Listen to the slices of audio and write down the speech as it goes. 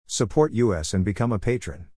Support us and become a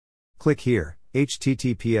patron. Click here,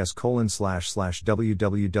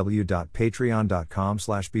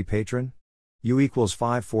 https://www.patreon.com/bepatron. U equals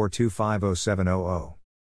 542507000.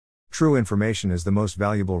 True information is the most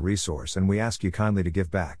valuable resource and we ask you kindly to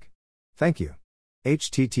give back. Thank you.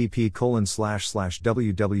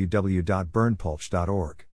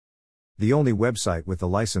 http://www.burnpulch.org. The only website with the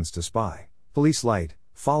license to spy. Police Light.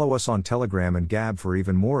 Follow us on Telegram and Gab for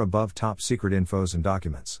even more above top secret infos and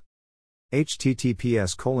documents.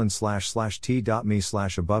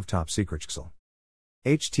 https://t.me/above top secretsxl.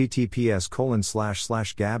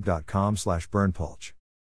 https://gab.com/burnpulch.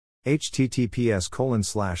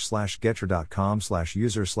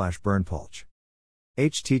 https://getter.com/user/burnpulch.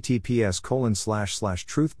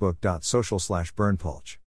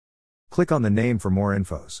 https://truthbook.social/burnpulch. Click on the name for more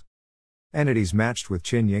infos. Entities matched with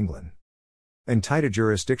Qin Yinglin. Entita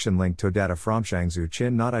jurisdiction link to data from Shangzhou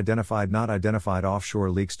Qin not identified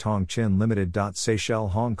offshore leaks Tong Qin Limited.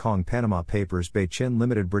 Seychelles Hong Kong Panama Papers Bay Qin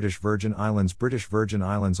Limited British Virgin Islands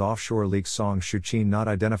offshore leaks Song Shu Qin not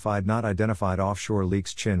identified offshore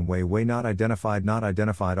leaks Qin Wei not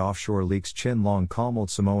identified offshore leaks Qin Long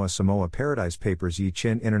Commonwealth Samoa Paradise Papers Yi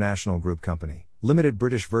Qin International Group Company Limited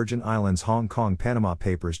British Virgin Islands Hong Kong Panama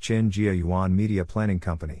Papers Qin Jia Yuan Media Planning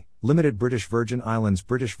Company Limited British Virgin Islands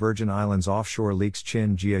offshore leaks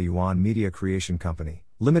Qin Jia Yuan Media Creation Company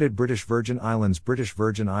Limited British Virgin Islands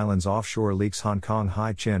offshore leaks Hong Kong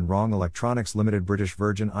Hai Qin Rong Electronics Limited British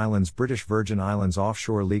Virgin Islands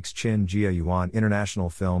offshore leaks Qin Jia Yuan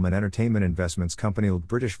International Film and Entertainment Investments Company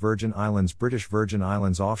British Virgin Islands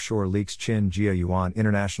offshore leaks Qin Jia Yuan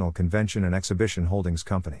International Convention and Exhibition Holdings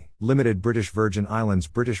Company Limited British Virgin Islands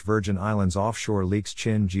offshore leaks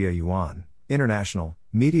Qin Jia Yuan International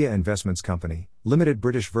Media Investments Company Limited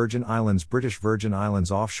British Virgin Islands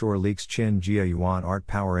offshore leaks Qin Jia Yuan Art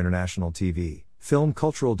Power International TV Film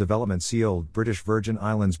Cultural Development Co. British Virgin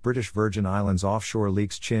Islands offshore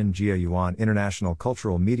leaks Qin Jia Yuan International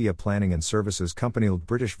Cultural Media Planning and Services Company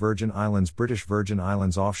British Virgin Islands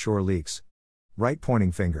offshore leaks. Right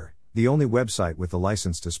pointing finger, the only website with the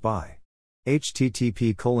license to spy.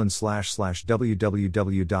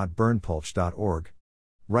 http://www.burnpulch.org.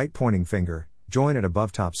 Right pointing finger, join at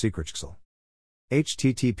above top secretsxl.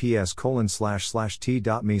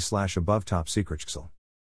 https://t.me/above top secretsxl.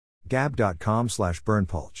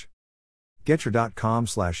 gab.com/burnpulch.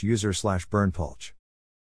 getter.com/user/burnpulch.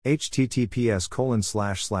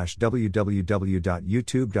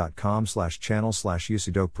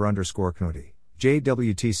 https://www.youtube.com/channel/usidokper_knuti.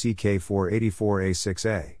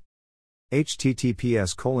 JWTCK484A6A.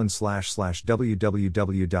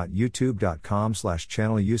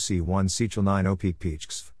 https://www.youtube.com/channel-UC1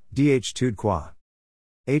 DH2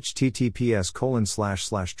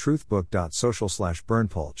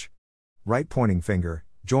 https://truthbook.social/burnpulch. Right pointing finger,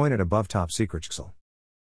 join at above top secretsxl.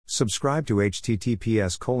 Subscribe to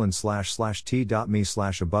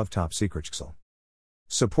https://t.me/above top secretsxl.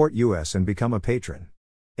 Support us and become a patron.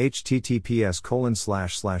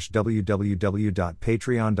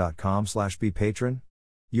 https://www.patreon.com/bepatron.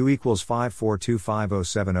 U equals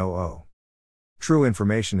 542507000. True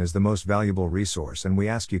information is the most valuable resource and we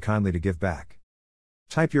ask you kindly to give back.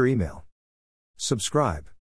 Type your email. Subscribe.